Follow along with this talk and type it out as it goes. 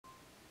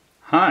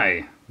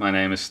Hi, my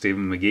name is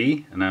Stephen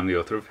McGee and I'm the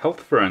author of Health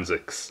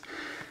Forensics,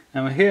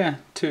 and we're here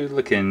to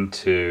look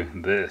into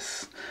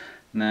this.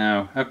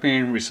 Now, I've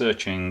been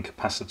researching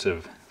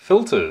capacitive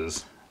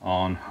filters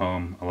on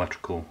home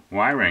electrical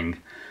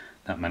wiring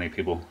that many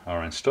people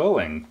are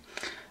installing,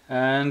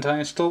 and I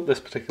installed this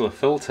particular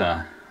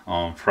filter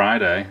on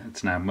Friday.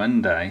 It's now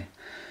Monday,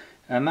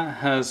 and that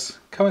has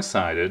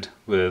coincided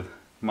with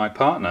my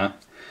partner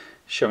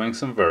showing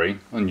some very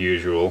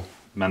unusual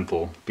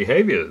mental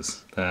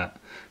behaviors that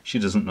she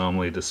doesn't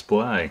normally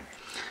display.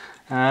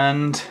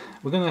 And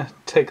we're going to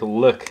take a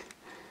look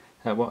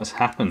at what has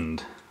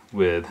happened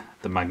with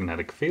the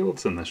magnetic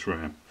fields in this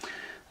room.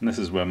 And this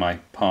is where my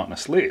partner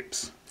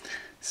sleeps.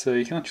 So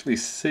you can actually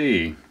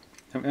see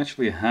that we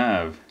actually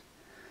have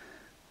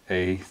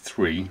a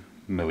 3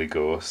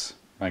 milligauss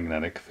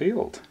magnetic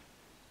field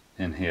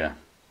in here.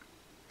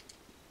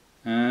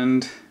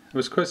 And I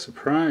was quite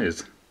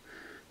surprised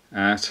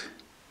at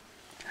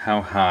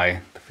how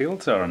high the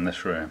fields are in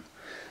this room.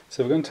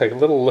 So we're going to take a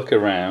little look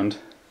around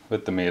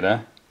with the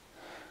meter,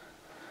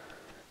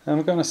 and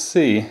we're going to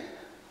see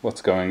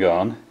what's going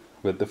on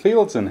with the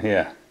fields in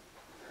here.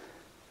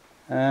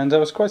 And I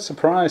was quite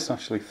surprised to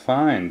actually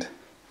find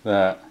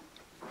that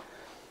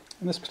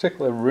in this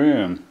particular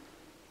room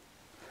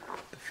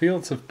the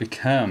fields have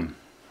become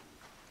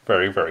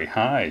very, very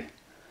high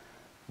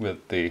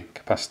with the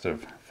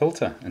capacitive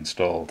filter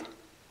installed.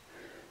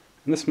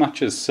 And this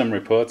matches some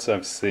reports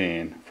I've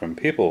seen from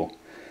people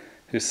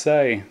who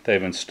say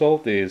they've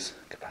installed these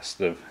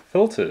capacitive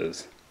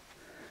filters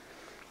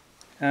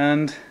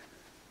and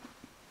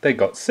they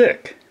got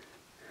sick.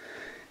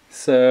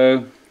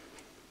 So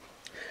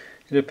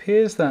it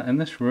appears that in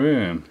this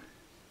room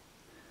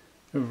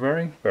there are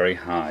very, very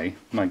high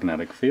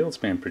magnetic fields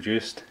being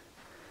produced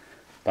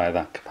by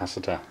that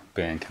capacitor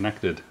being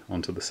connected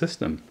onto the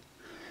system.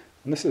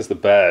 And this is the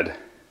bed.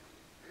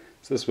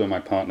 So this is where my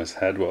partner's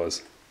head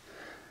was.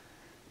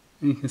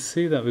 And you can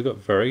see that we've got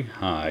very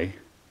high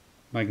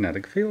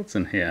magnetic fields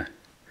in here.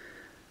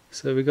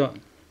 So we got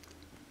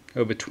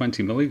over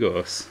 20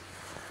 milligauss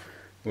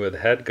where the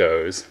head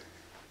goes,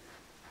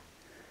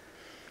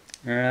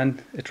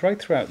 and it's right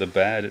throughout the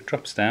bed. It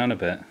drops down a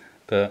bit,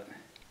 but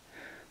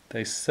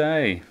they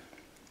say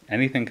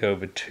anything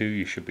over 2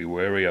 you should be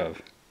wary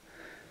of.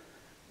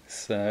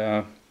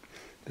 So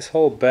this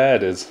whole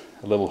bed is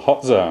a little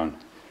hot zone.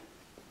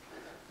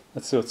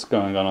 Let's see what's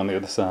going on the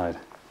other side.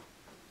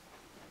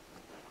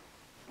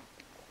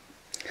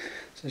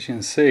 So as you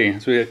can see,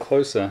 as we get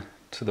closer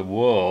to the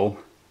wall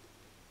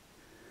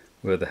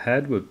where the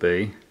head would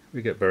be,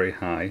 we get very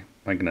high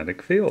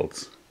magnetic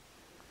fields.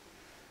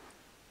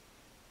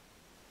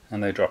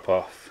 And they drop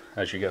off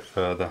as you get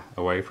further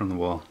away from the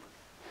wall.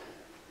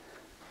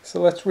 So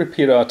let's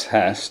repeat our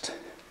test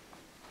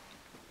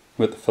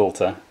with the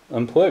filter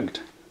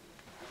unplugged.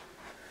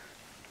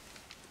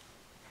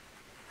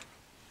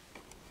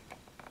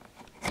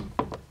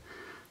 And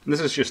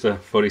this is just a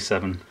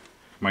 47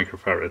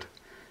 microfarad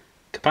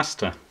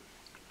capacitor.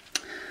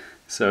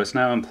 So it's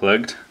now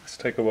unplugged. Let's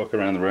take a walk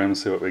around the room and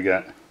see what we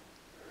get. So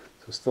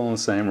we're still in the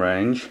same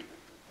range.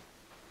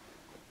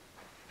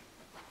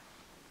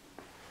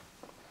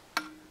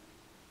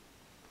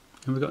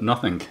 And we've got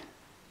nothing.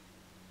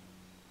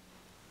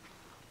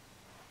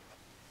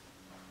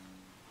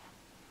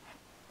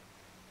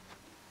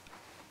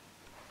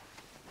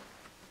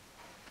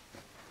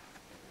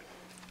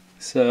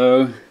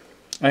 So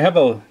I have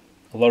a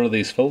lot of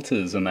these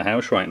filters in the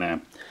house right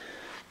now,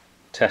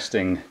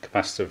 testing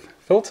capacitive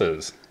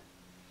filters.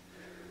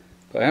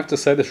 But I have to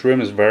say this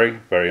room is very,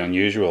 very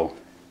unusual.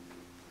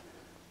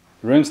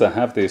 The rooms that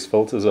have these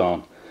filters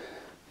on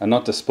are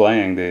not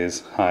displaying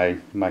these high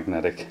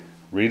magnetic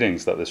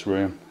readings that this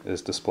room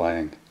is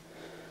displaying.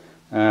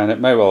 And it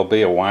may well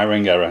be a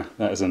wiring error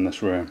that is in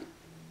this room.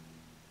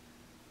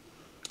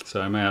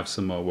 So I may have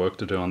some more work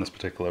to do on this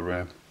particular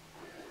room.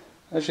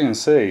 As you can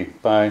see,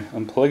 by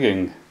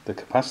unplugging the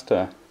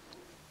capacitor,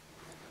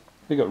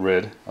 we got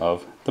rid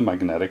of the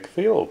magnetic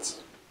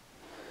fields.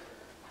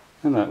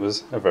 And that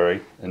was a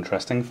very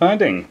interesting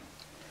finding.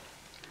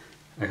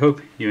 I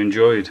hope you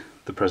enjoyed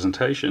the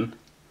presentation,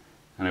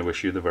 and I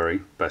wish you the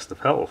very best of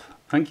health.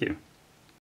 Thank you.